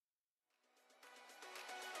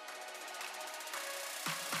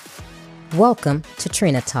Welcome to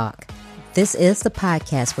Trina Talk. This is the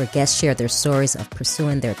podcast where guests share their stories of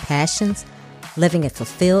pursuing their passions, living a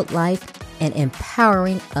fulfilled life, and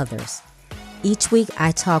empowering others. Each week,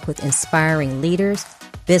 I talk with inspiring leaders,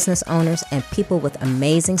 business owners, and people with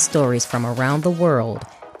amazing stories from around the world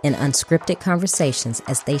in unscripted conversations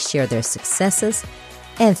as they share their successes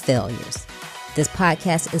and failures. This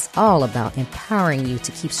podcast is all about empowering you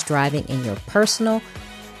to keep striving in your personal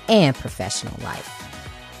and professional life.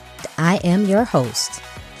 I am your host,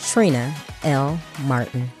 Trina L.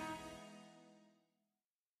 Martin.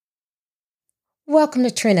 Welcome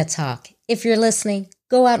to Trina Talk. If you're listening,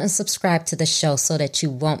 go out and subscribe to the show so that you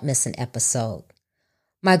won't miss an episode.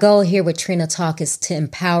 My goal here with Trina Talk is to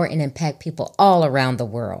empower and impact people all around the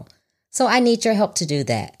world. So I need your help to do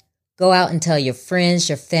that. Go out and tell your friends,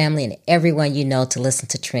 your family, and everyone you know to listen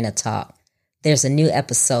to Trina Talk. There's a new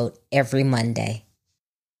episode every Monday.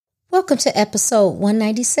 Welcome to episode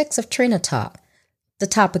 196 of Trina Talk. The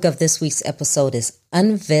topic of this week's episode is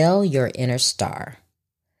Unveil Your Inner Star.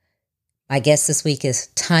 My guest this week is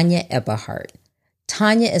Tanya Eberhardt.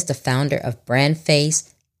 Tanya is the founder of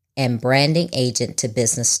BrandFace and branding agent to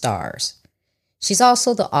business stars. She's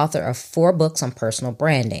also the author of 4 books on personal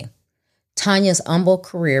branding. Tanya's humble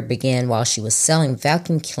career began while she was selling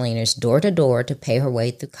vacuum cleaners door to door to pay her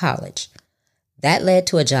way through college. That led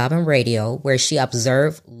to a job in radio where she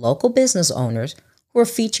observed local business owners who were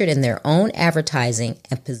featured in their own advertising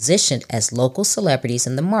and positioned as local celebrities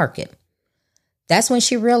in the market. That's when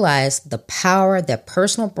she realized the power that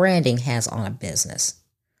personal branding has on a business.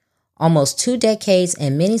 Almost 2 decades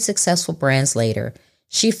and many successful brands later,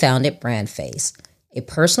 she founded BrandFace, a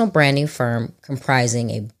personal branding firm comprising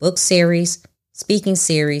a book series, speaking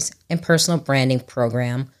series, and personal branding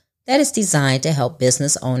program that is designed to help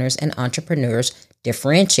business owners and entrepreneurs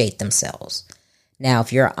differentiate themselves. Now,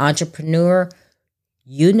 if you're an entrepreneur,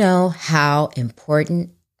 you know how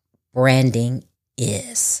important branding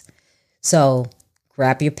is. So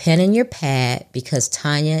grab your pen and your pad because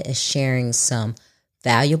Tanya is sharing some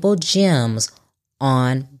valuable gems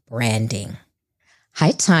on branding.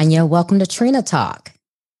 Hi, Tanya. Welcome to Trina Talk.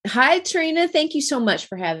 Hi, Trina. Thank you so much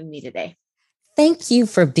for having me today. Thank you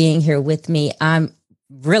for being here with me. I'm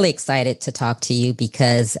really excited to talk to you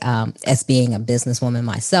because as being a businesswoman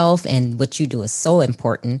myself, and what you do is so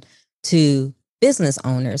important to business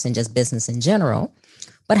owners and just business in general.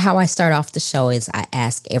 But how I start off the show is I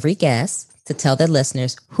ask every guest to tell their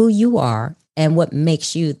listeners who you are and what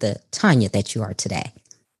makes you the Tanya that you are today.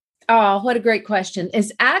 Oh, what a great question.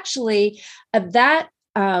 It's actually that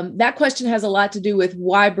question has a lot to do with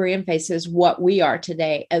why BrandFace is what we are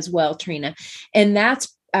today as well, Trina. And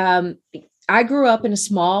that's I grew up in a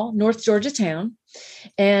small North Georgia town,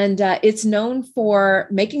 and it's known for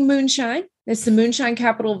making moonshine. It's the moonshine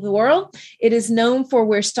capital of the world. It is known for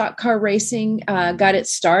where stock car racing got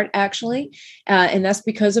its start, actually, and that's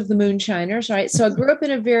because of the moonshiners, right? So I grew up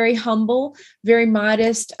in a very humble, very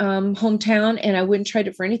modest hometown, and I wouldn't trade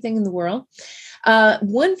it for anything in the world.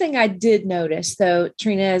 One thing I did notice, though,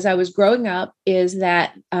 Trina, as I was growing up, is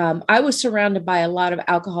that I was surrounded by a lot of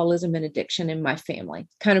alcoholism and addiction in my family,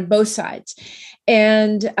 kind of both sides.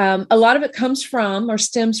 And a lot of it comes from or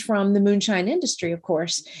stems from the moonshine industry, of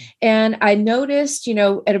course. And I noticed,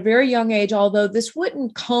 at a very young age, although this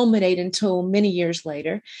wouldn't culminate until many years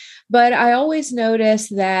later, but I always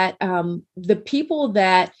noticed that the people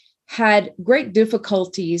that had great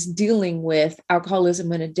difficulties dealing with alcoholism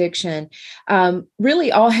and addiction,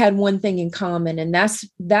 really all had one thing in common, and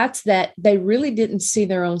that's that they really didn't see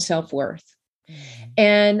their own self-worth.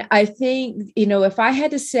 And I think, if I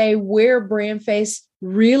had to say where BrandFace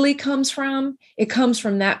really comes from, it comes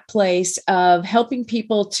from that place of helping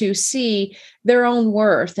people to see their own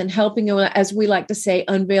worth and helping them, as we like to say,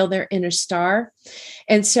 unveil their inner star.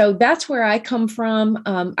 And so that's where I come from.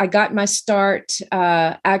 I got my start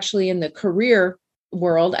actually in the career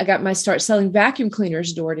world. I got my start selling vacuum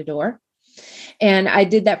cleaners door to door. And I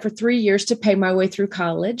did that for 3 years to pay my way through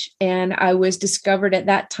college. And I was discovered at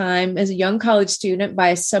that time as a young college student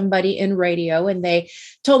by somebody in radio. And they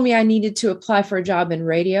told me I needed to apply for a job in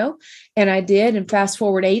radio. And I did. And fast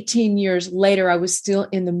forward 18 years later, I was still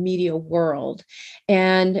in the media world.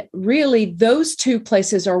 And really, those 2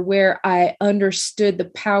 places are where I understood the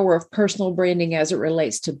power of personal branding as it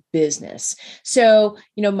relates to business. So,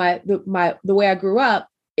 the way I grew up,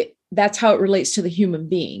 that's how it relates to the human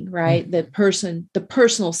being, right? Mm-hmm. The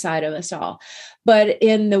personal side of us all. But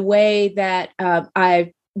in the way that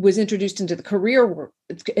I was introduced into the career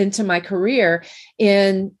into my career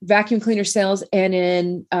in vacuum cleaner sales and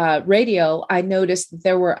in radio, I noticed that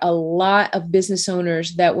there were a lot of business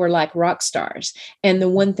owners that were like rock stars. And the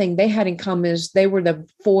one thing they had in common is they were the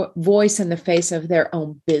voice and the face of their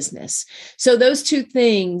own business. So those two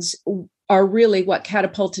things are really what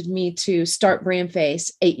catapulted me to start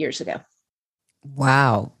BrandFace 8 years ago.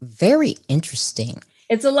 Wow. Very interesting.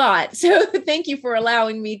 It's a lot. So thank you for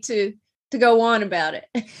allowing me to go on about it.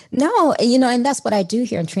 No, and that's what I do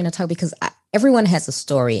here in Trina Talk, because everyone has a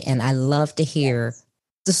story and I love to hear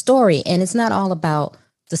the story. And it's not all about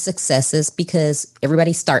the successes, because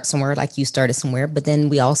everybody starts somewhere, like you started somewhere, but then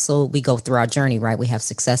we go through our journey, right? We have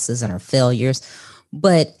successes and our failures.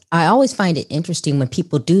 But I always find it interesting when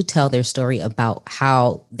people do tell their story about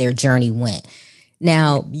how their journey went.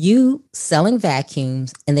 Now, you selling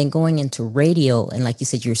vacuums and then going into radio, and like you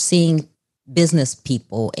said, you're seeing business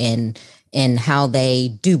people and how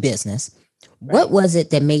they do business. Right. What was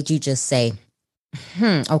it that made you just say,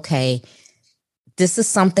 okay, this is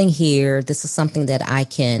something here. This is something that I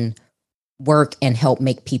can work and help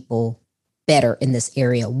make people better in this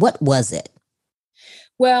area. What was it?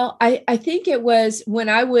 Well, I think it was when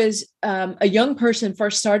I was a young person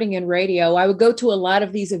first starting in radio. I would go to a lot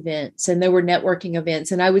of these events, and there were networking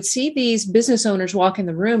events, and I would see these business owners walk in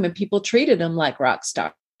the room and people treated them like rock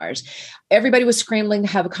stars. Everybody was scrambling to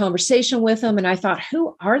have a conversation with them. And I thought,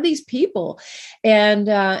 who are these people? And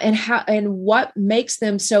what makes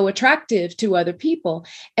them so attractive to other people?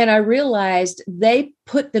 And I realized they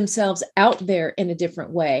put themselves out there in a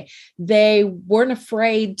different way. They weren't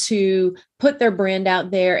afraid to put their brand out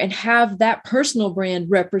there and have that personal brand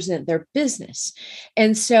represent their business.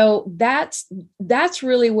 And so that's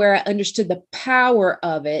really where I understood the power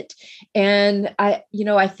of it. And I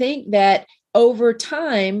think that over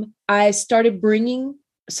time, I started bringing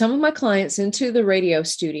some of my clients into the radio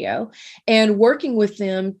studio and working with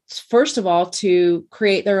them, first of all, to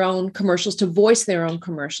create their own commercials, to voice their own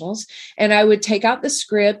commercials. And I would take out the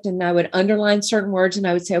script and I would underline certain words and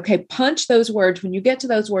I would say, okay, punch those words. When you get to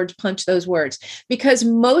those words, punch those words. Because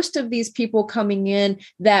most of these people coming in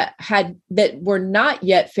that were not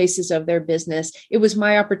yet faces of their business, it was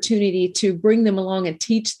my opportunity to bring them along and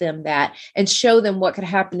teach them that and show them what could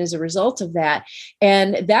happen as a result of that.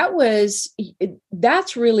 And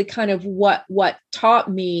that's really kind of what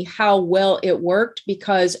taught me how well it worked,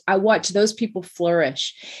 because I watched those people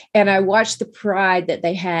flourish and I watched the pride that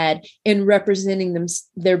they had in representing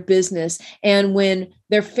their business. And when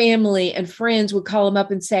their family and friends would call them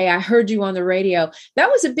up and say, I heard you on the radio,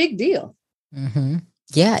 that was a big deal. Mm-hmm.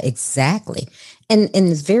 Yeah, exactly. And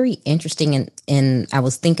it's very interesting. And I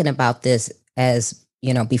was thinking about this as,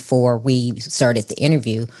 before we started the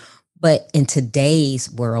interview. But in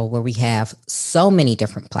today's world, where we have so many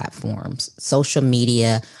different platforms, social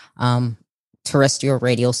media, terrestrial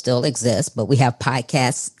radio still exists, but we have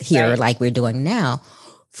podcasts here, right, like we're doing now.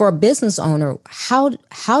 For a business owner, how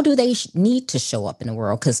do they need to show up in the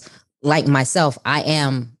world? Because like myself, I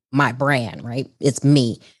am my brand, right? It's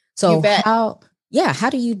me. So how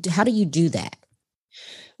do you do that?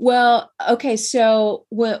 Well, okay. So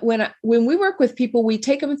when we work with people, we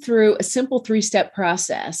take them through a simple 3-step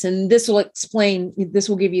process, and this will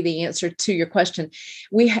give you the answer to your question.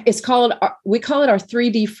 We call it our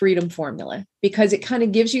 3D freedom formula, because it kind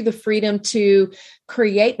of gives you the freedom to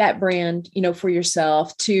create that brand, for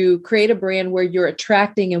yourself, to create a brand where you're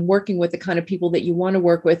attracting and working with the kind of people that you want to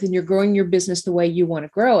work with, and you're growing your business the way you want to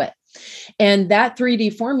grow it. And that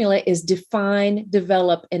 3D formula is define,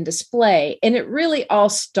 develop, and display. And it really all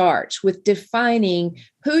starts with defining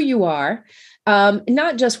who you are,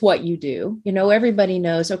 not just what you do. Everybody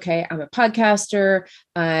knows, okay, I'm a podcaster,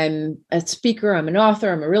 I'm a speaker, I'm an author,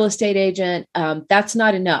 I'm a real estate agent. That's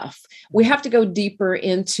not enough. We have to go deeper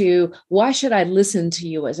into, why should I listen to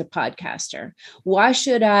you as a podcaster? Why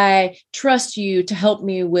should I trust you to help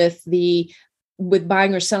me with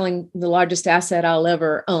buying or selling the largest asset I'll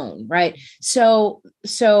ever own, right? So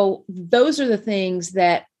those are the things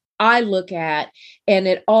that I look at, and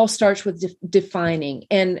it all starts with defining.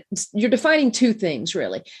 And you're defining two things,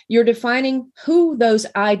 really. You're defining who those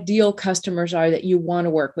ideal customers are that you want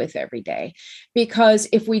to work with every day. Because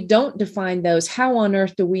if we don't define those, how on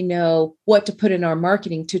earth do we know what to put in our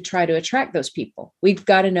marketing to try to attract those people? We've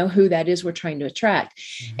got to know who that is we're trying to attract.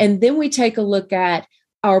 Mm-hmm. And then we take a look at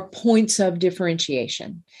our points of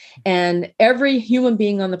differentiation. And every human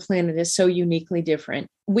being on the planet is so uniquely different.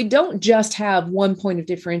 We don't just have one point of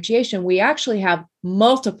differentiation. We actually have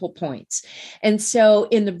multiple points. And so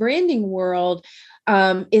in the branding world,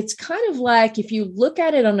 It's kind of like if you look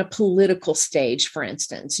at it on a political stage, for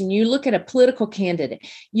instance, and you look at a political candidate,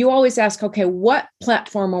 you always ask, okay, what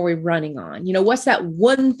platform are we running on? What's that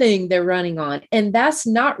one thing they're running on? And that's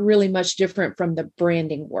not really much different from the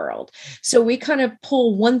branding world. So we kind of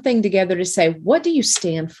pull one thing together to say, what do you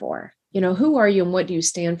stand for? Who are you and what do you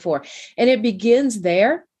stand for? And it begins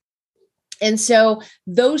there. And so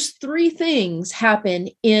those three things happen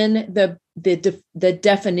in the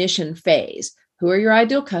definition phase. Who are your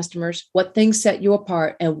ideal customers? What things set you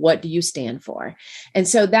apart? And what do you stand for? And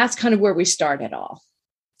so that's kind of where we start it all.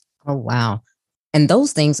 Oh, wow. And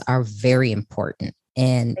those things are very important.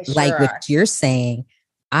 And like what you're saying,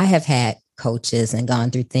 I have had coaches and gone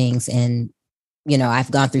through things, and, I've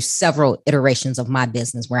gone through several iterations of my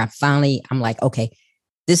business where I'm like, okay,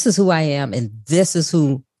 this is who I am. And this is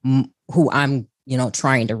who I'm,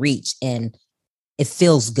 trying to reach. And it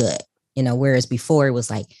feels good, whereas before it was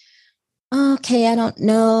like, okay, I don't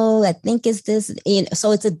know. I think it's this. And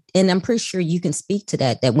so and I'm pretty sure you can speak to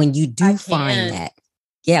that when you do find that.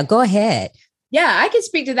 Yeah, go ahead. Yeah, I can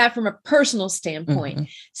speak to that from a personal standpoint. Mm-hmm.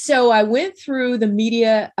 So I went through the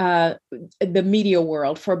media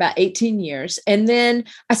world for about 18 years. And then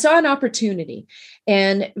I saw an opportunity.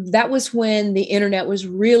 And that was when the internet was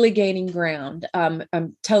really gaining ground. I'm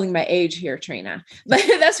telling my age here, Trina, but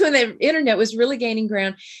that's when the internet was really gaining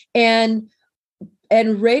ground. And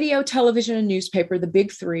radio, television, and newspaper, the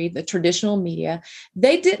big three, the traditional media,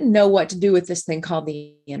 they didn't know what to do with this thing called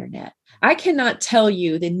the internet. I cannot tell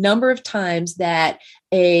you the number of times that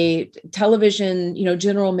a television,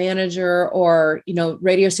 general manager or,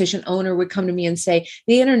 radio station owner would come to me and say,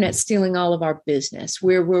 the internet's stealing all of our business.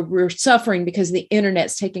 We're suffering because the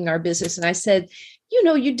internet's taking our business. And I said,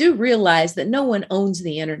 you do realize that no one owns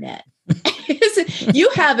the internet. You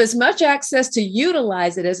have as much access to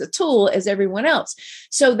utilize it as a tool as everyone else.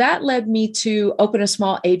 So that led me to open a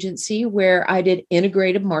small agency where I did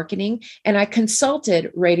integrated marketing, and I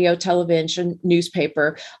consulted radio, television,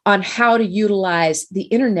 newspaper on how to utilize the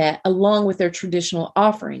internet along with their traditional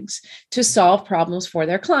offerings to solve problems for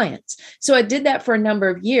their clients. So I did that for a number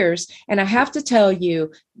of years. And I have to tell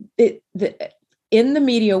you, in the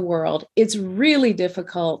media world, it's really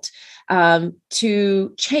difficult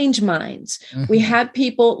to change minds. Mm-hmm. We have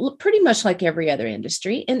people pretty much like every other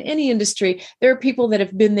industry. In any industry, there are people that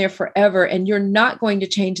have been there forever, and you're not going to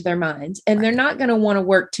change their minds, and they're not going to want to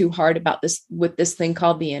work too hard about this with this thing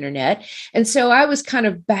called the internet. And so I was kind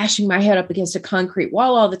of bashing my head up against a concrete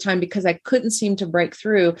wall all the time because I couldn't seem to break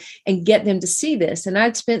through and get them to see this. And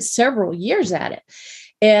I'd spent several years at it.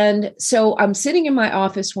 And so I'm sitting in my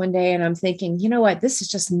office one day and I'm thinking, you know what, this is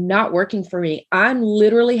just not working for me. I'm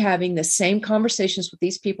literally having the same conversations with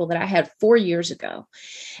these people that I had 4 years ago.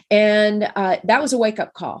 And that was a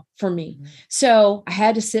wake-up call for me. Mm-hmm. So I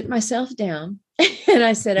had to sit myself down and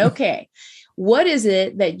I said, okay, what is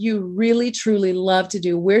it that you really, truly love to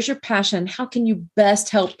do? Where's your passion? How can you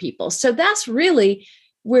best help people? So that's really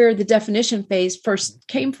where the definition phase first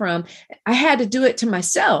came from. I had to do it to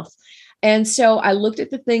myself. And so I looked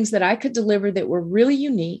at the things that I could deliver that were really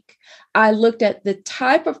unique. I looked at the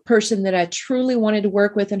type of person that I truly wanted to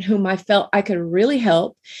work with and whom I felt I could really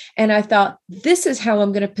help. And I thought, this is how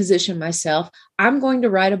I'm going to position myself. I'm going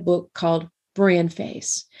to write a book called Brand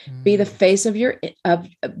Face. Be the face of your industry,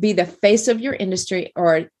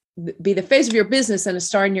 or be the face of your business and a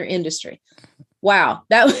star in your industry. Wow,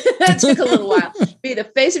 that took a little while. Be the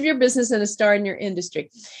face of your business and a star in your industry.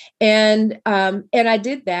 And I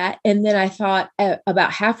did that. And then I thought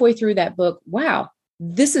about halfway through that book, wow,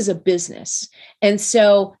 this is a business. And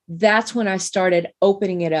so that's when I started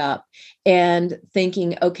opening it up and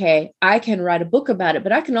thinking, okay, I can write a book about it,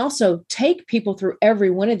 but I can also take people through every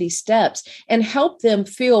one of these steps and help them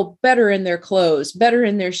feel better in their clothes, better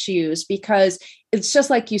in their shoes, because it's just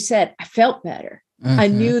like you said, I felt better. Mm-hmm. I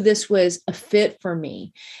knew this was a fit for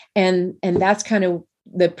me. And that's kind of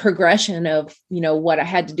the progression of, what I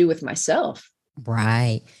had to do with myself.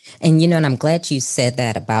 Right. And, and I'm glad you said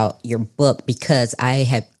that about your book, because I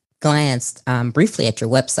have glanced briefly at your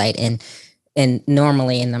website and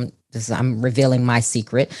normally, and I'm revealing my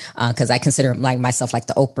secret because I consider myself like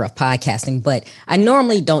the Oprah of podcasting, but I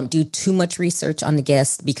normally don't do too much research on the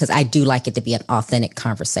guests because I do like it to be an authentic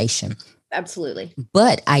conversation. Absolutely.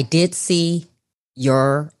 But I did see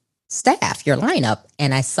your staff, your lineup,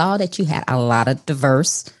 and I saw that you had a lot of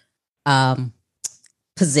diverse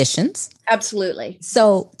positions. Absolutely.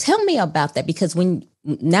 So tell me about that, because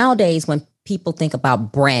nowadays when people think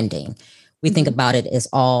about branding, we think about it as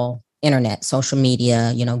all internet, social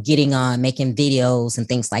media, getting on, making videos and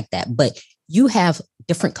things like that. But you have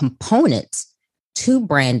different components to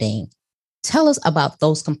branding. Tell us about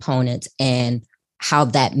those components and how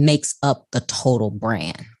that makes up the total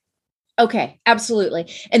brand. Okay,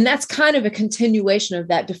 absolutely. And that's kind of a continuation of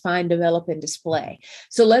that define, develop, and display.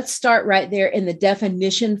 So let's start right there in the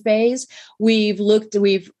definition phase. We've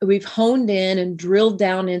honed in and drilled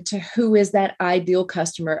down into who is that ideal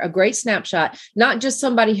customer, a great snapshot, not just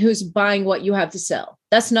somebody who's buying what you have to sell.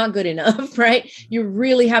 That's not good enough, right? You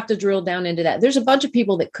really have to drill down into that. There's a bunch of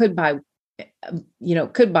people that could buy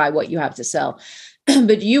what you have to sell,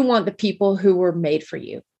 but you want the people who were made for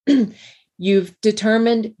you. You've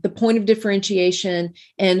determined the point of differentiation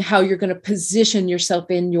and how you're going to position yourself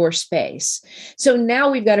in your space. So now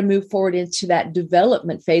we've got to move forward into that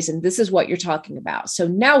development phase. And this is what you're talking about. So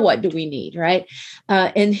now what do we need, right?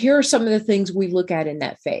 And here are some of the things we look at in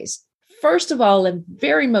that phase. First of all, and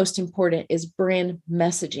very most important, is brand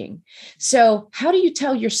messaging. So how do you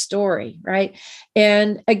tell your story, right?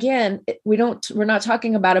 And again, we're not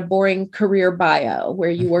talking about a boring career bio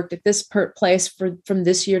where you worked at this place from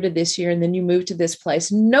this year to this year, and then you moved to this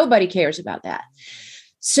place. Nobody cares about that.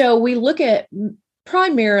 So we look at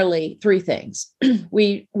primarily three things.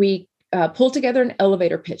 We pull together an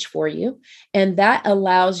elevator pitch for you, and that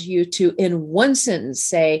allows you to, in one sentence,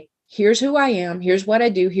 say, here's who I am, here's what I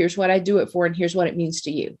do it for, and here's what it means to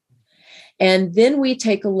you. And then we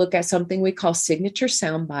take a look at something we call signature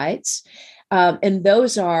sound bites. And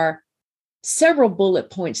those are several bullet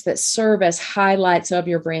points that serve as highlights of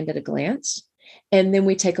your brand at a glance. And then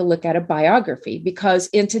we take a look at a biography, because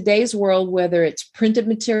in today's world, whether it's printed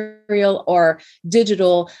material or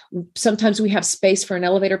digital, sometimes we have space for an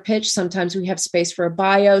elevator pitch. Sometimes we have space for a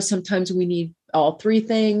bio. Sometimes we need all three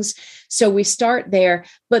things. So we start there.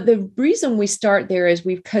 But the reason we start there is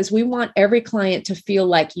because we want every client to feel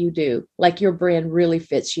like you do, like your brand really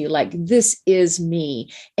fits you, like this is me.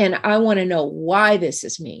 And I want to know why this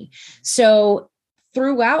is me. So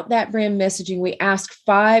throughout that brand messaging, we ask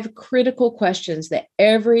 5 critical questions that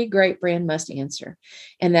every great brand must answer.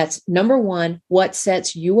 And that's number 1, what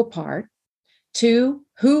sets you apart? 2,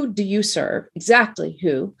 who do you serve? Exactly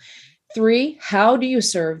who? 3, how do you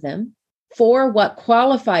serve them? 4, what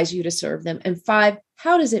qualifies you to serve them? And 5,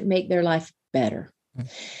 how does it make their life better?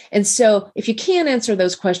 And so if you can't answer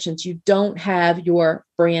those questions, you don't have your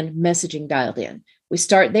brand messaging dialed in. We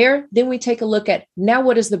start there, then we take a look at, now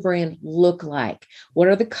what does the brand look like? What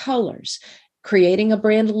are the colors? Creating a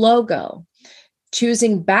brand logo,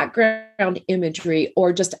 choosing background imagery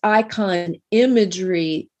or just icon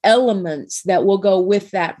imagery elements that will go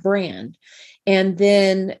with that brand. And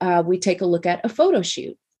then we take a look at a photo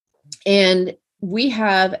shoot. And we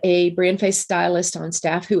have a brand face stylist on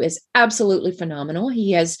staff who is absolutely phenomenal.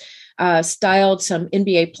 He has styled some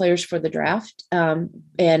NBA players for the draft.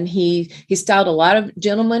 And he styled a lot of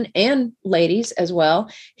gentlemen and ladies as well.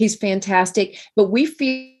 He's fantastic. But we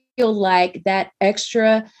feel like that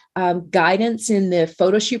extra guidance in the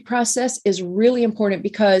photo shoot process is really important,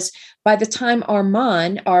 because by the time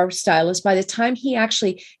Armand, our stylist, by the time he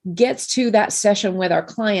actually gets to that session with our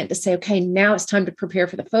client to say, okay, now it's time to prepare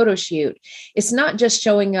for the photo shoot, it's not just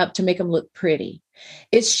showing up to make them look pretty.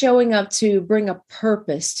 It's showing up to bring a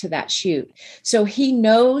purpose to that shoot. So he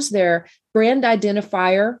knows their brand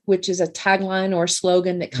identifier, which is a tagline or a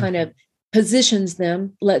slogan that kind of positions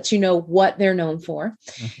them, lets you know what they're known for.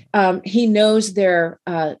 He knows their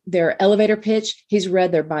elevator pitch. He's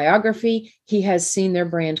read their biography. He has seen their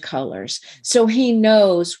brand colors. So he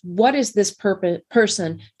knows, what is this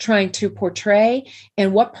person trying to portray,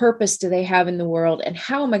 and what purpose do they have in the world, and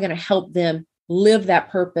how am I going to help them live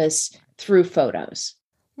that purpose through photos?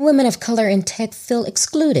 Women of color in tech feel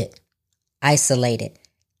excluded, isolated,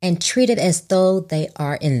 and treated as though they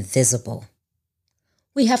are invisible.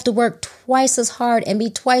 We have to work twice as hard and be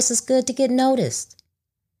twice as good to get noticed.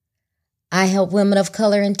 I help women of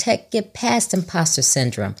color in tech get past imposter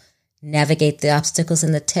syndrome, navigate the obstacles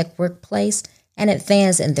in the tech workplace, and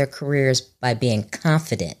advance in their careers by being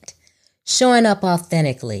confident, showing up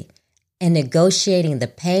authentically, and negotiating the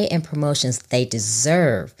pay and promotions they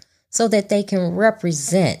deserve so that they can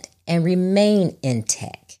represent and remain in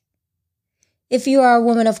tech. If you are a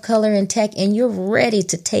woman of color in tech and you're ready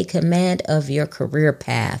to take command of your career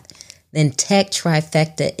path, then Tech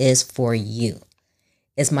Trifecta is for you.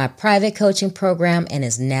 It's my private coaching program and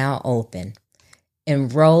is now open.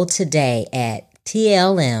 Enroll today at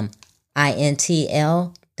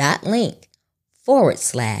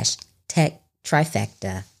tlmintl.link/Tech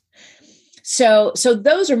Trifecta. So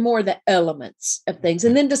those are more the elements of things.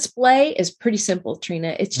 And then display is pretty simple,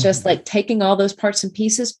 Trina. It's just like taking all those parts and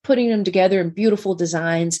pieces, putting them together in beautiful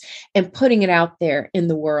designs, and putting it out there in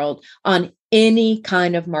the world on any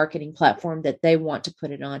kind of marketing platform that they want to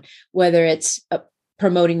put it on, whether it's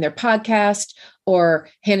promoting their podcast or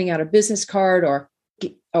handing out a business card or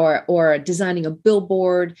or designing a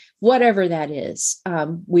billboard, whatever that is.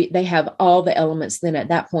 They have all the elements then at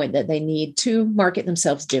that point that they need to market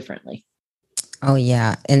themselves differently. Oh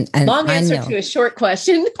yeah. And Long I answer know. to a short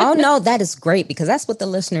question. Oh no, that is great because that's what the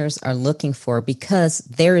listeners are looking for because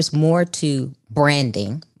there is more to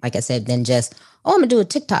branding, like I said, than just, oh, I'm gonna do a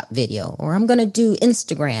TikTok video or I'm gonna do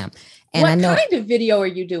Instagram. And What I know kind of video are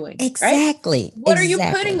you doing? exactly. Right? What are you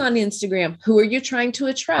Exactly. putting on Instagram? Who are you trying to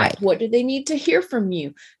attract? Right. What do they need to hear from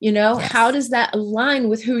you? How Yes. does that align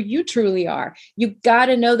with who you truly are? You got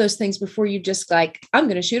to know those things before you just like, I'm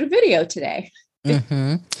going to shoot a video today.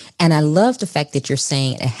 Mm-hmm. And I love the fact that you're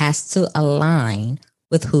saying it has to align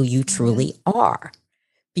with who you truly are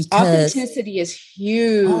because, Authenticity is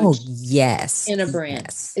oh, huge yes, in a brand.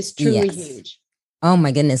 yes, It's truly yes. huge. Oh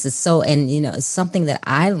my goodness. It's so, and it's something that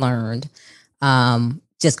I learned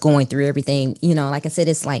just going through everything, like I said,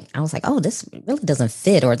 it's like, I was like, oh, this really doesn't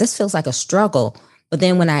fit or this feels like a struggle. But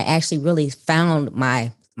then when I actually really found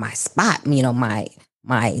my spot,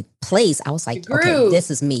 my place, I was The like, okay, groove.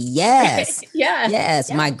 this is me. Yes. Yeah. Yes.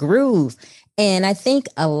 Yeah. My groove. And I think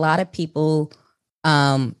a lot of people,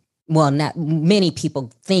 well, not many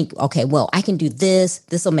people think, okay, well, I can do this.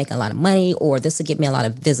 This will make a lot of money or this will give me a lot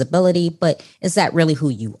of visibility. But is that really who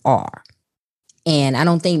you are? And I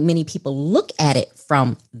don't think many people look at it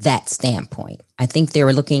from that standpoint. I think they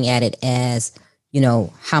were looking at it as,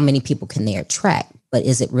 how many people can they attract? But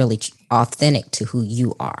is it really authentic to who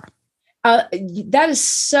you are? That is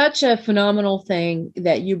such a phenomenal thing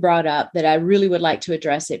that you brought up that I really would like to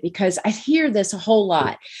address it because I hear this a whole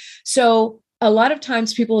lot. So a lot of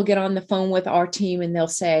times people will get on the phone with our team and they'll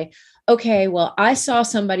say, okay, well, I saw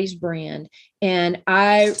somebody's brand and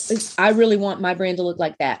I really want my brand to look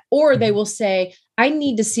like that. Or they will say, I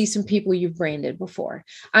need to see some people you've branded before.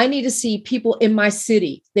 I need to see people in my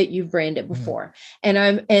city that you've branded before.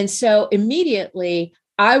 And so immediately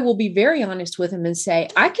I will be very honest with them and say,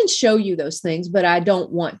 I can show you those things, but I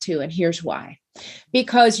don't want to. And here's why.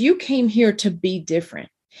 Because you came here to be different.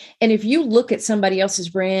 And if you look at somebody else's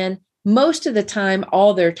brand, most of the time,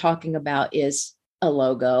 all they're talking about is a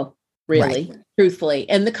logo, really, right, truthfully,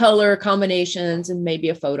 and the color combinations and maybe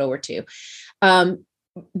a photo or two.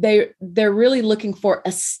 They're really looking for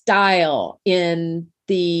a style in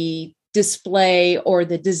the display or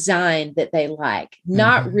the design that they like,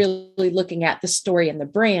 not really looking at the story and the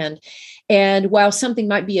brand. And while something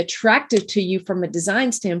might be attractive to you from a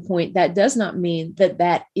design standpoint, that does not mean that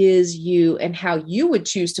that is you and how you would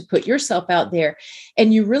choose to put yourself out there.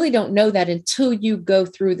 And you really don't know that until you go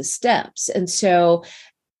through the steps. And so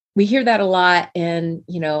we hear that a lot. And,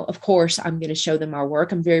 of course, I'm going to show them our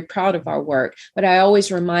work. I'm very proud of our work, but I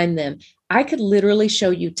always remind them, I could literally show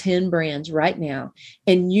you 10 brands right now,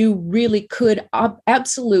 and you really could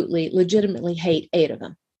absolutely legitimately hate 8 of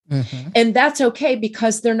them. And that's okay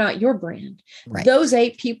because they're not your brand. Right. Those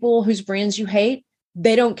 8 people whose brands you hate,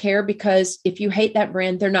 they don't care because if you hate that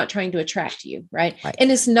brand, they're not trying to attract you. Right. And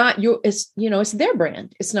it's not it's their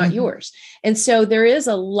brand. It's not yours. And so there is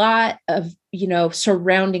a lot of,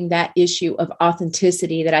 surrounding that issue of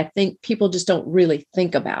authenticity that I think people just don't really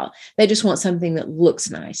think about. They just want something that looks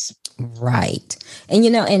nice. Right. And,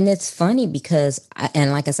 and it's funny because,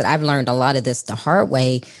 and like I said, I've learned a lot of this the hard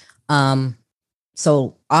way.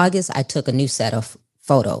 So August, I took a new set of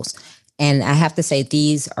photos, and I have to say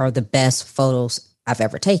these are the best photos I've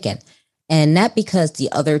ever taken. And not because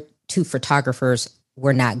the other 2 photographers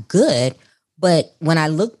were not good, but when I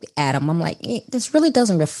looked at them, I'm like, this really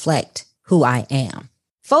doesn't reflect who I am.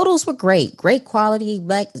 Photos were great quality,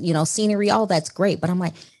 like, scenery, all that's great. But I'm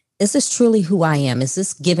like, is this truly who I am? Is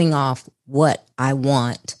this giving off what I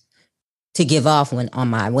want to give off when on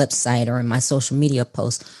my website or in my social media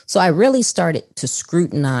posts? So I really started to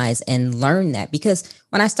scrutinize and learn that, because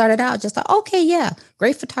when I started out, just thought, okay, yeah,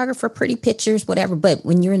 great photographer, pretty pictures, whatever. But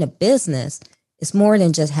when you're in a business, it's more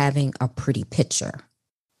than just having a pretty picture.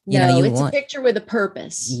 It's a picture with a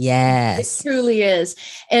purpose. Yes, it truly is.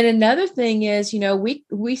 And another thing is,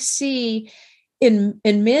 we see in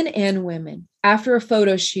men and women, after a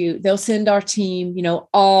photo shoot, they'll send our team,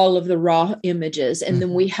 all of the raw images, and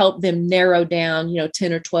then we help them narrow down,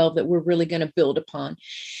 10 or 12 that we're really going to build upon.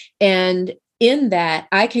 And in that,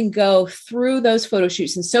 I can go through those photo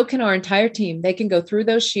shoots, and so can our entire team. They can go through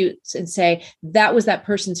those shoots and say, that was that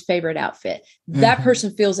person's favorite outfit. That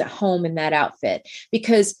person feels at home in that outfit,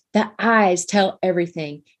 because the eyes tell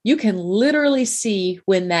everything. You can literally see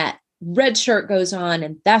when that red shirt goes on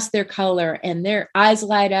and that's their color, and their eyes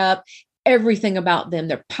light up. Everything about them,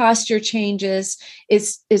 their posture changes.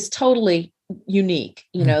 It's totally unique.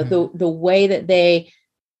 The way that they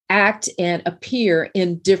act and appear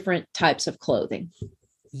in different types of clothing.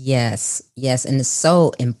 Yes, yes. And it's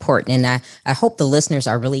so important. And I hope the listeners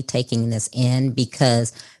are really taking this in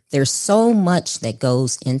because there's so much that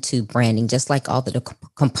goes into branding, just like all the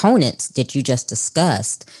components that you just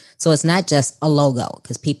discussed. So it's not just a logo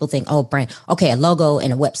because people think, oh, brand, okay, a logo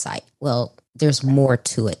and a website. Well, there's more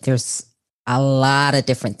to it. There's a lot of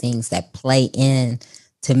different things that play in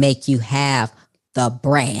to make you have the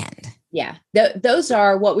brand. Yeah, those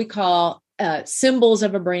are what we call symbols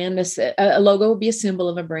of a brand. A logo would be a symbol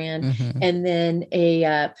of a brand, and then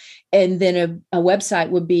a website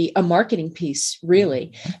would be a marketing piece,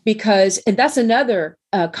 really, because and that's another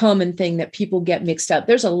common thing that people get mixed up.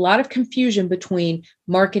 There's a lot of confusion between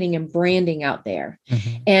marketing and branding out there,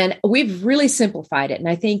 and we've really simplified it. And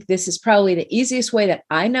I think this is probably the easiest way that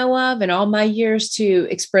I know of in all my years to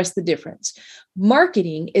express the difference.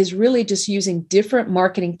 Marketing is really just using different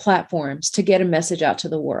marketing platforms to get a message out to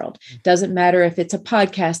the world. Doesn't matter if it's a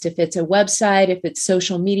podcast, if it's a website, if it's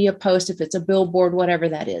social media post, if it's a billboard, whatever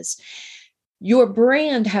that is. Your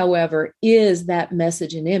brand, however, is that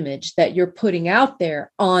message and image that you're putting out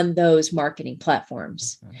there on those marketing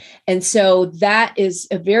platforms. And so that is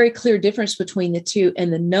a very clear difference between the two.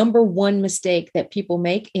 And the number one mistake that people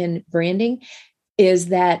make in branding is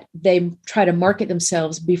that they try to market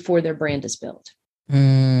themselves before their brand is built.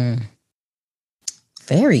 Very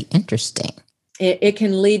interesting. It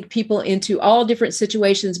can lead people into all different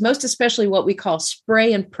situations, most especially what we call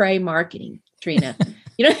spray and pray marketing, Trina.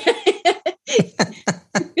 You know,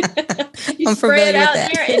 you spray it out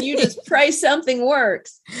there and you just pray something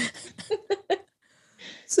works.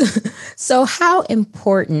 So how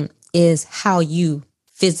important is how you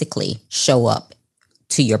physically show up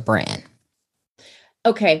to your brand?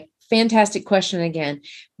 Okay, fantastic question again.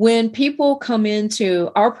 When people come into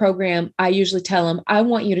our program, I usually tell them, I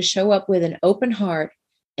want you to show up with an open heart,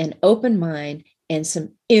 an open mind, and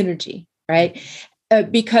some energy, right?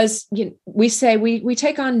 Because we say we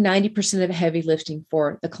take on 90% of the heavy lifting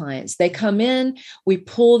for the clients. They come in, we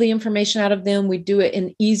pull the information out of them. We do it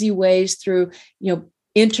in easy ways through,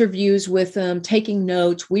 interviews with them, taking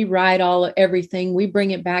notes. We write everything. We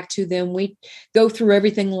bring it back to them. We go through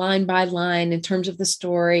everything line by line in terms of the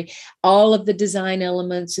story. All of the design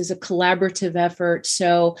elements is a collaborative effort.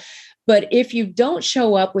 So, but if you don't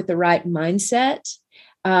show up with the right mindset,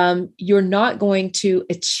 you're not going to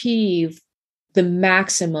achieve the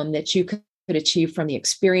maximum that you could achieve from the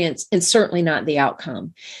experience, and certainly not the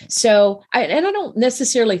outcome. So, I don't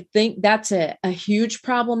necessarily think that's a huge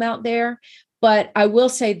problem out there. But I will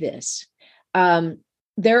say this,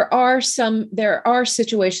 there are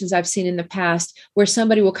situations I've seen in the past where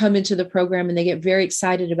somebody will come into the program and they get very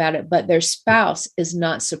excited about it, but their spouse is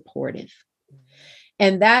not supportive.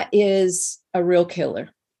 And that is a real killer.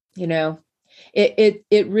 It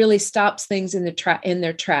really stops things in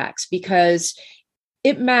their tracks, because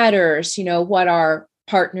it matters, what our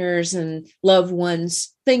partners and loved ones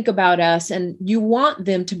think about us. And you want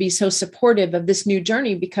them to be so supportive of this new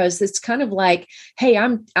journey, because it's kind of like, hey,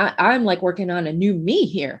 I'm like working on a new me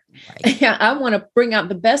here. Right. I want to bring out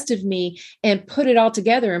the best of me and put it all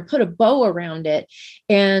together and put a bow around it.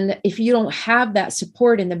 And if you don't have that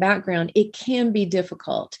support in the background, it can be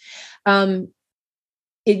difficult. You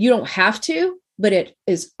don't have to, but it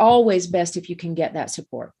is always best if you can get that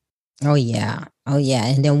support. Oh, yeah. Oh, yeah.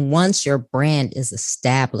 And then once your brand is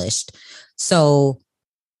established, so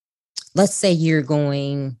let's say you're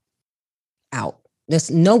going out, there's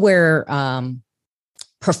nowhere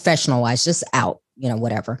professional wise, just out,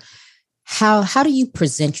 whatever. How do you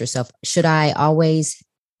present yourself? Should I always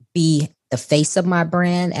be the face of my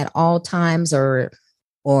brand at all times, or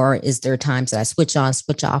is there times that I switch on,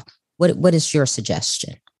 switch off? What is your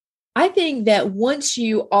suggestion? I think that once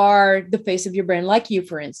you are the face of your brand, like you,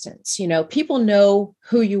 for instance, people know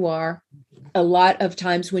who you are a lot of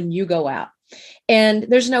times when you go out, and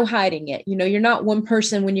there's no hiding it. You're not one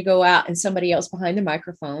person when you go out and somebody else behind the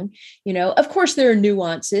microphone. Of course, there are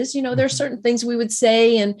nuances. There are certain things we would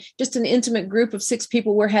say in just an intimate group of 6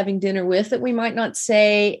 people we're having dinner with that we might not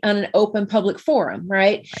say on an open public forum,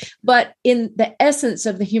 right? But in the essence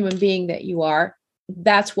of the human being that you are,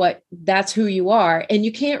 that's who you are, and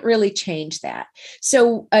you can't really change that.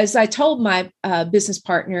 So as I told my business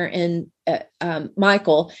partner and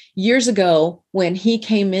Michael years ago, when he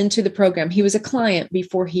came into the program, he was a client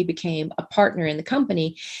before he became a partner in the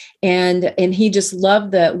company, and he just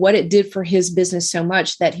loved what it did for his business so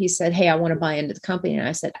much that he said, hey, I want to buy into the company. And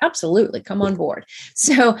I said, absolutely, come on board.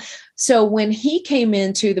 So when he came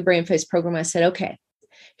into the Brand Face program, I said, okay,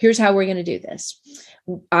 here's how we're going to do this.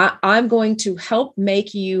 I'm going to help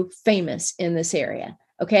make you famous in this area.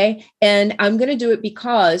 Okay. And I'm going to do it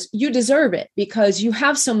because you deserve it, because you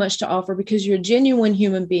have so much to offer, because you're a genuine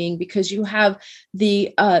human being, because you have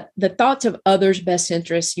the thoughts of others' best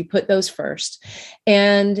interests. You put those first.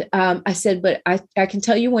 And I said, but I can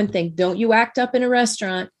tell you one thing. Don't you act up in a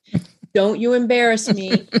restaurant. Don't you embarrass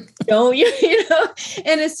me. Don't you,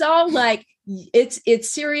 and it's all like,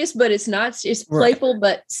 it's serious, but it's not, it's playful,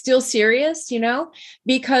 but still serious,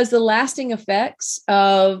 because the lasting effects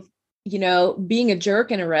of, being a jerk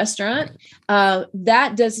in a restaurant,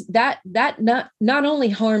 that not only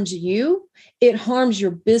harms you, it harms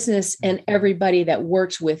your business and everybody that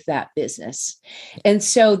works with that business. And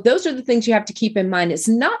so those are the things you have to keep in mind. It's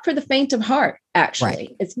not for the faint of heart, actually.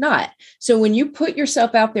 Right. It's not. So when you put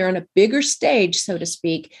yourself out there on a bigger stage, so to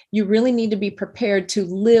speak, you really need to be prepared to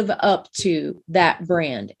live up to that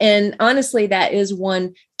brand. And honestly, that is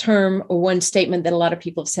one term or one statement that a lot of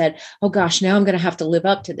people have said, oh gosh, now I'm going to have to live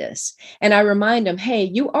up to this. And I remind them, hey,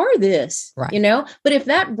 you are this, right. But if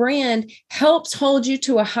that brand helps hold you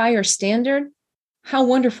to a higher standard, how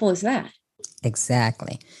wonderful is that?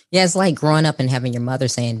 Exactly. Yeah. It's like growing up and having your mother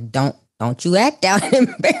saying, don't you act out and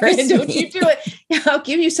embarrass Don't me. You do it. I'll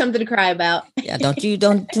give you something to cry about. Yeah.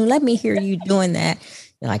 Don't let me hear you doing that.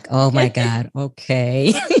 You're like, oh my God.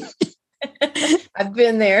 Okay. I've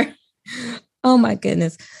been there. Oh my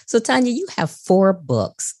goodness. So Tanya, you have 4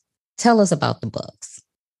 books. Tell us about the books.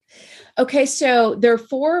 Okay. So there are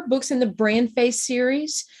 4 books in the Brand Face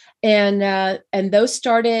series. And those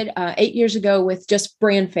started 8 years ago with just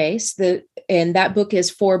Brand Face. And that book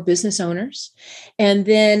is for business owners. And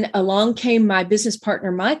then along came my business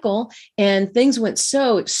partner, Michael, and things went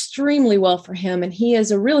so extremely well for him. And he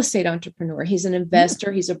is a real estate entrepreneur. He's an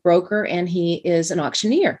investor, he's a broker, and he is an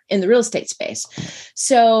auctioneer in the real estate space.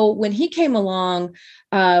 So when he came along,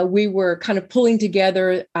 we were kind of pulling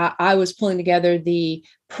together, I was pulling together the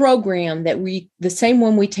program that the same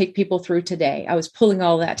one we take people through today. I was pulling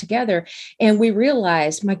all that together, and we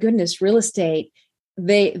realized, my goodness, real estate,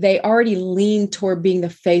 they already lean toward being the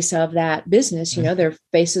face of that business. Their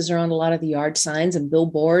faces are on a lot of the yard signs and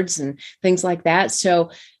billboards and things like that. So,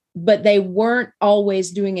 but they weren't always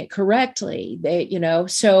doing it correctly.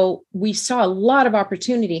 So we saw a lot of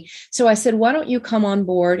opportunity. So I said, why don't you come on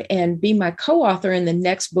board and be my co-author in the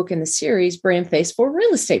next book in the series, Brand Face for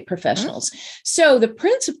Real Estate Professionals. So the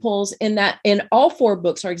principles in all 4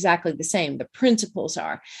 books are exactly the same. The principles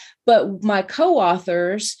are, but my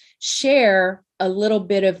co-authors share a little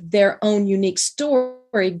bit of their own unique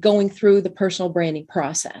story going through the personal branding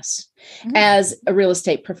process as a real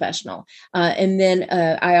estate professional. And then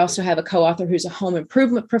I also have a co-author who's a home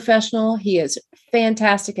improvement professional. He is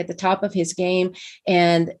fantastic at the top of his game.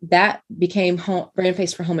 And that became Brand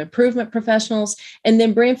Face for Home Improvement Professionals. And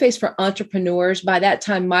then Brand Face for Entrepreneurs. By that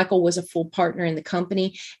time, Michael was a full partner in the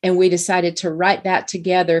company. And we decided to write that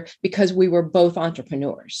together because we were both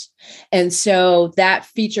entrepreneurs. And so that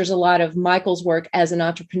features a lot of Michael's work as an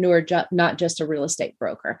entrepreneur, not just a real estate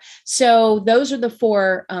broker. So those are the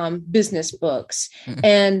 4 business books.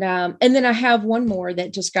 And then I have one more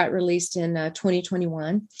that just got released in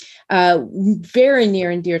 2021, very near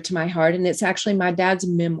and dear to my heart. And it's actually my dad's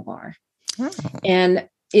memoir. Oh. And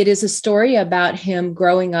it is a story about him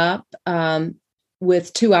growing up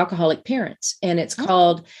with 2 alcoholic parents. And it's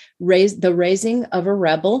called The Raising of a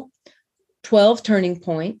Rebel, 12 Turning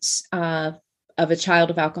Points of a Child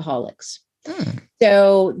of Alcoholics.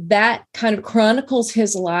 So that kind of chronicles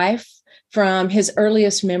his life from his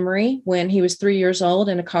earliest memory when he was 3 years old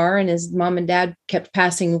in a car, and his mom and dad kept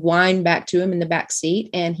passing wine back to him in the back seat.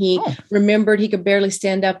 And he remembered he could barely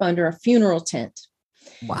stand up under a funeral tent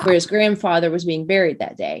where his grandfather was being buried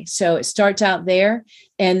that day. So it starts out there,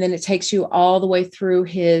 and then it takes you all the way through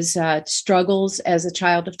his struggles as a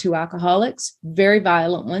child of 2 alcoholics, very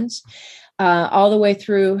violent ones. All the way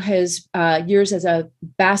through his years as a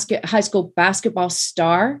high school basketball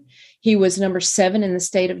star. He was number 7 in the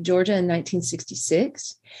state of Georgia in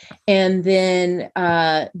 1966. And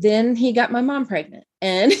then he got my mom pregnant,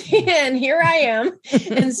 and here I am.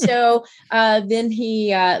 And so then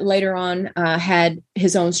he later on had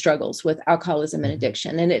his own struggles with alcoholism and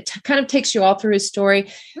addiction. And it kind of takes you all through his story.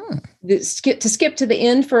 To skip to the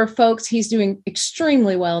end for folks, he's doing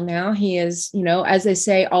extremely well now. He is, as they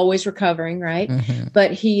say, always recovering, right? Mm-hmm.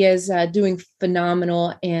 But he is doing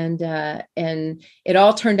phenomenal, and it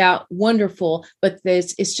all turned out wonderful. But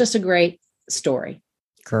it's just a great story.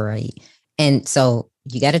 Great. And so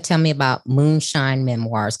you got to tell me about Moonshine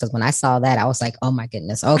Memoirs, because when I saw that, I was like, oh my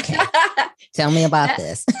goodness. Okay. Tell me about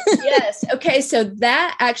this. Yes. Okay. So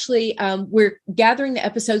that actually, we're gathering the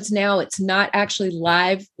episodes now. It's not actually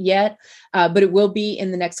live yet, but it will be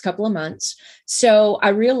in the next couple of months. So I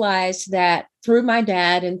realized that through my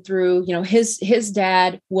dad and through, his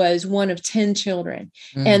dad was one of 10 children,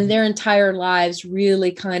 and their entire lives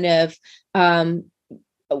really kind of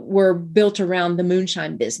were built around the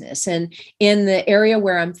moonshine business. And in the area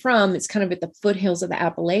where I'm from, it's kind of at the foothills of the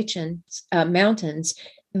Appalachian mountains.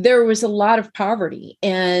 There was a lot of poverty,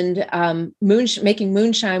 and making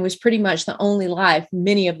moonshine was pretty much the only life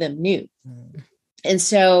many of them knew. And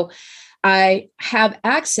so I have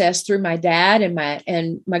access through my dad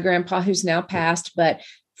and my grandpa, who's now passed, but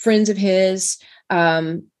friends of his,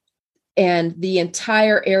 and the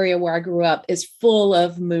entire area where I grew up is full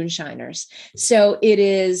of moonshiners. So it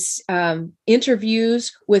is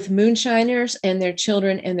interviews with moonshiners and their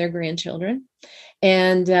children and their grandchildren.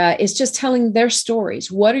 And it's just telling their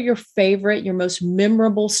stories. What are your most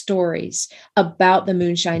memorable stories about the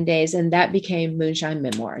moonshine days? And that became Moonshine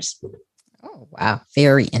Memoirs. Oh, wow.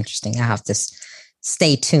 Very interesting. I have to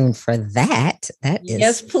stay tuned for that. That is.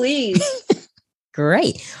 Yes, please.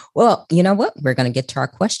 Great. Well, you know what? We're going to get to our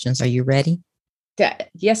questions. Are you ready?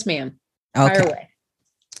 Yes, ma'am. Okay. Fire away.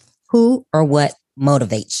 Who or what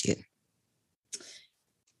motivates you?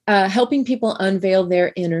 Helping people unveil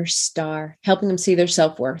their inner star, helping them see their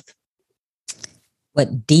self-worth.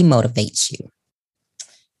 What demotivates you?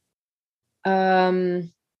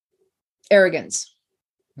 Arrogance.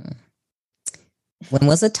 When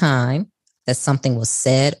was a time that something was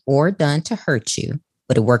said or done to hurt you,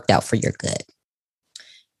 but it worked out for your good?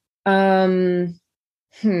 Oh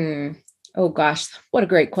gosh, what a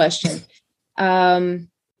great question. Probably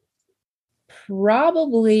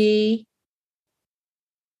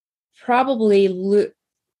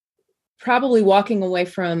walking away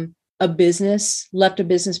from a business, left a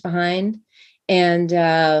business behind. And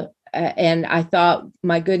I thought,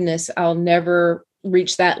 my goodness, I'll never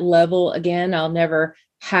reach that level again. I'll never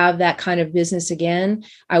have that kind of business again.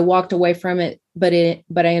 I walked away from it, but I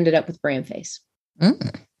ended up with Brand Face.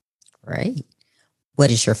 Great.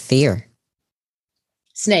 What is your fear?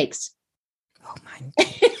 Snakes. Oh my.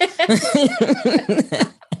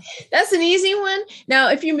 That's an easy one. Now,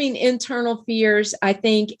 if you mean internal fears, I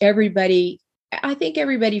think everybody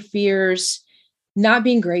fears not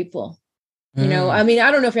being grateful. I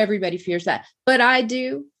don't know if everybody fears that, but I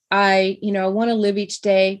do. I want to live each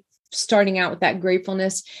day starting out with that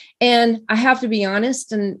gratefulness. And I have to be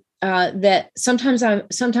honest, and that sometimes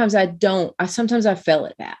I don't. Sometimes I fail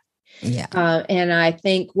at that. Yeah. And I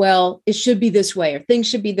think, well, it should be this way, or things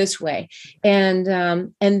should be this way. And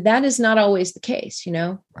that is not always the case.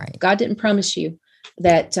 Right. God didn't promise you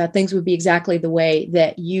that things would be exactly the way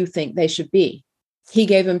that you think they should be. He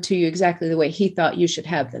gave them to you exactly the way he thought you should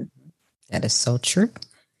have them. That is so true.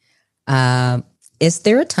 Is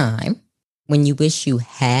there a time when you wish you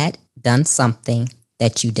had done something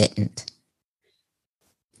that you didn't?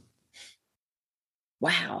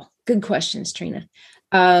 Wow. Good questions, Trina.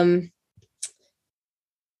 I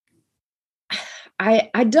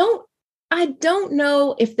don't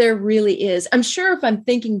know if there really is. I'm sure if I'm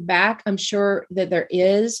thinking back, I'm sure that there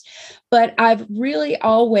is, but I've really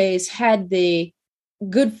always had the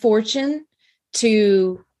good fortune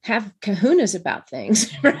to have kahunas about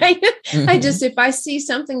things, right? Mm-hmm. If I see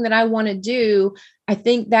something that I want to do, I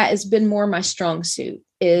think that has been more my strong suit.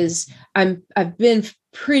 I've been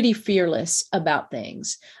pretty fearless about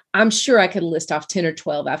things. I'm sure I could list off 10 or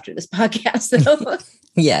 12 after this podcast, though.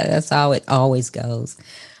 Yeah, that's how it always goes.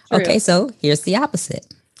 True. Okay, so here's the opposite.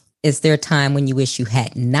 Is there a time when you wish you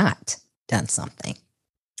had not done something?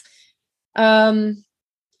 Of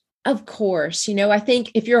course. I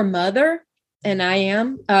think if you're a mother, and I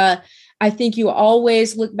am, I think you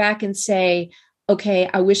always look back and say, okay,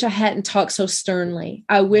 I wish I hadn't talked so sternly.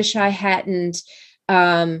 I wish I hadn't,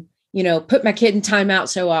 put my kid in timeout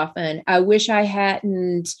so often. I wish I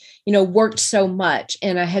hadn't, worked so much,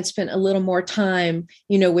 and I had spent a little more time,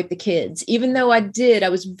 with the kids. Even though I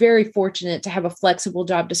was very fortunate to have a flexible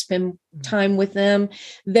job to spend time with them.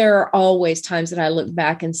 There are always times that I look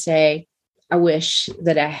back and say, I wish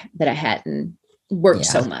that I hadn't worked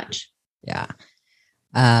so much. Yeah.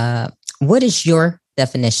 What is your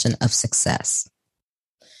definition of success?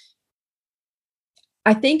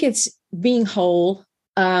 I think it's being whole,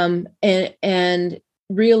 and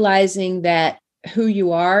realizing that who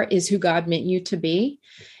you are is who God meant you to be,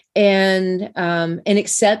 and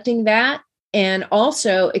accepting that, and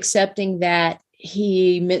also accepting that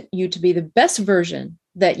he meant you to be the best version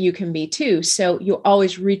that you can be too. So you're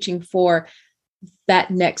always reaching for that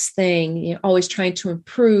next thing, you're always trying to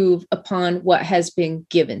improve upon what has been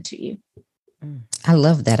given to you. I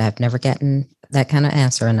love that. I've never gotten that kind of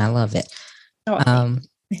answer, and I love it.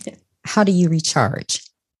 How do you recharge?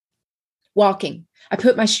 Walking. I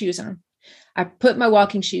put my shoes on I put my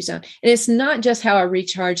walking shoes on. And it's not just how I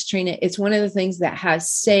recharge, Trina. It's one of the things that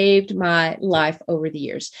has saved my life over the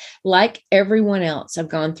years. Like everyone else, I've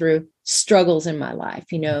gone through struggles in my life,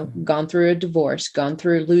 gone through a divorce, gone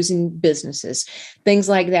through losing businesses, things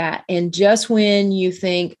like that. And just when you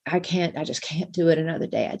think, I just can't do it another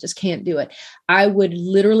day, I just can't do it, I would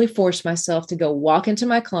literally force myself to go walk into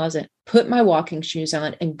my closet, put my walking shoes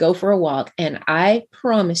on, and go for a walk. And I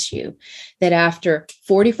promise you that after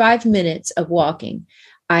 45 minutes of walking,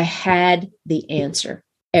 I had the answer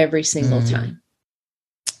every single time.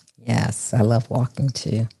 Yes, I love walking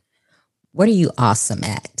too. What are you awesome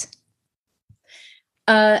at?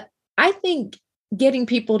 I think getting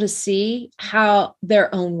people to see how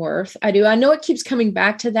their own worth. I do. I know it keeps coming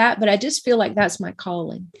back to that, but I just feel like that's my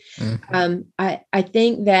calling. I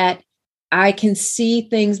think that I can see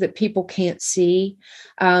things that people can't see.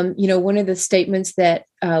 One of the statements that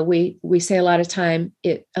we say a lot of times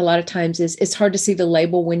is it's hard to see the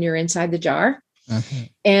label when you're inside the jar.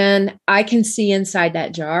 And I can see inside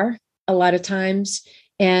that jar a lot of times.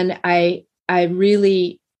 And I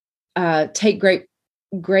really take great,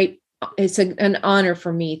 it's an honor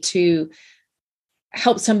for me to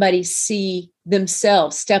help somebody see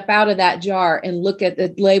themselves step out of that jar and look at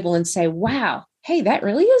the label and say, wow, hey, that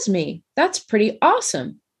really is me. That's pretty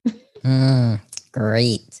awesome.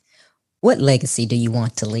 Great. What legacy do you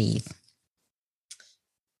want to leave?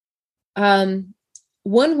 One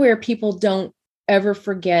where people don't ever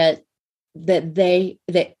forget that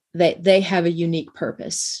they have a unique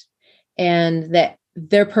purpose, and that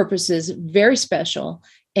their purpose is very special,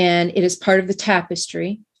 and it is part of the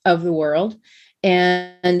tapestry of the world.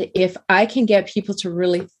 And if I can get people to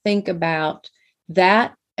really think about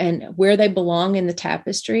that and where they belong in the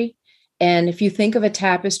tapestry. And if you think of a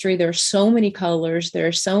tapestry, there are so many colors, there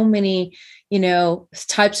are so many,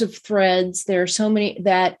 types of threads. There are so many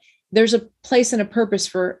that there's a place and a purpose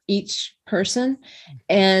for each person.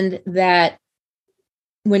 And that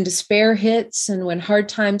when despair hits and when hard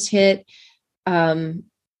times hit,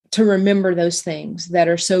 to remember those things that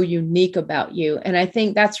are so unique about you. And I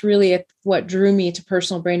think that's really what drew me to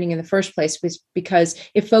personal branding in the first place, was because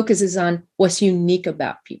it focuses on what's unique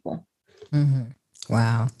about people.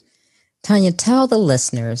 Wow. Tanya, tell the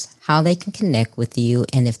listeners how they can connect with you,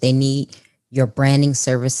 and if they need your branding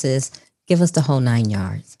services, give us the whole 9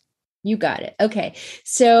 yards. You got it. Okay.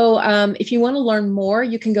 So if you want to learn more,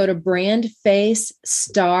 you can go to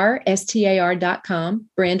brandfacestar.com,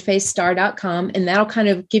 brandfacestar.com, and that'll kind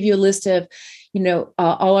of give you a list of,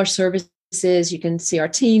 all our services. You can see our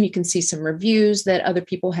team. You can see some reviews that other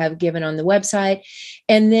people have given on the website.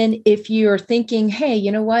 And then if you're thinking, hey,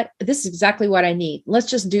 you know what, this is exactly what I need, let's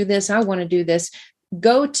just do this, I want to do this,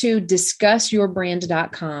 go to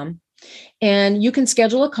discussyourbrand.com. And you can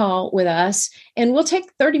schedule a call with us, and we'll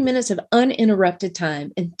take 30 minutes of uninterrupted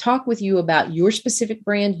time and talk with you about your specific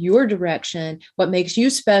brand, your direction, what makes you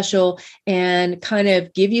special, and kind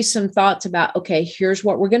of give you some thoughts about, okay, here's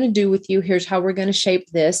what we're going to do with you. Here's how we're going to shape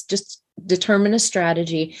this. Just determine a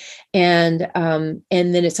strategy. And then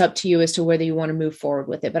it's up to you as to whether you want to move forward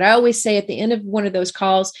with it. But I always say at the end of one of those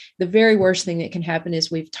calls, the very worst thing that can happen is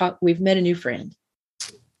we've met a new friend.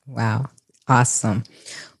 Wow. Awesome.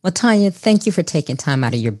 Well, Tanya, thank you for taking time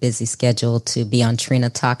out of your busy schedule to be on Trina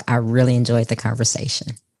Talk. I really enjoyed the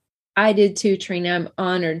conversation. I did too, Trina. I'm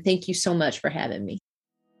honored. Thank you so much for having me.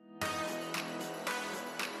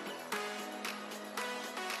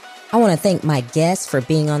 I want to thank my guests for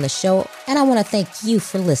being on the show, and I want to thank you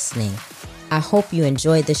for listening. I hope you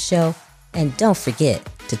enjoyed the show, and don't forget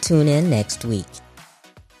to tune in next week.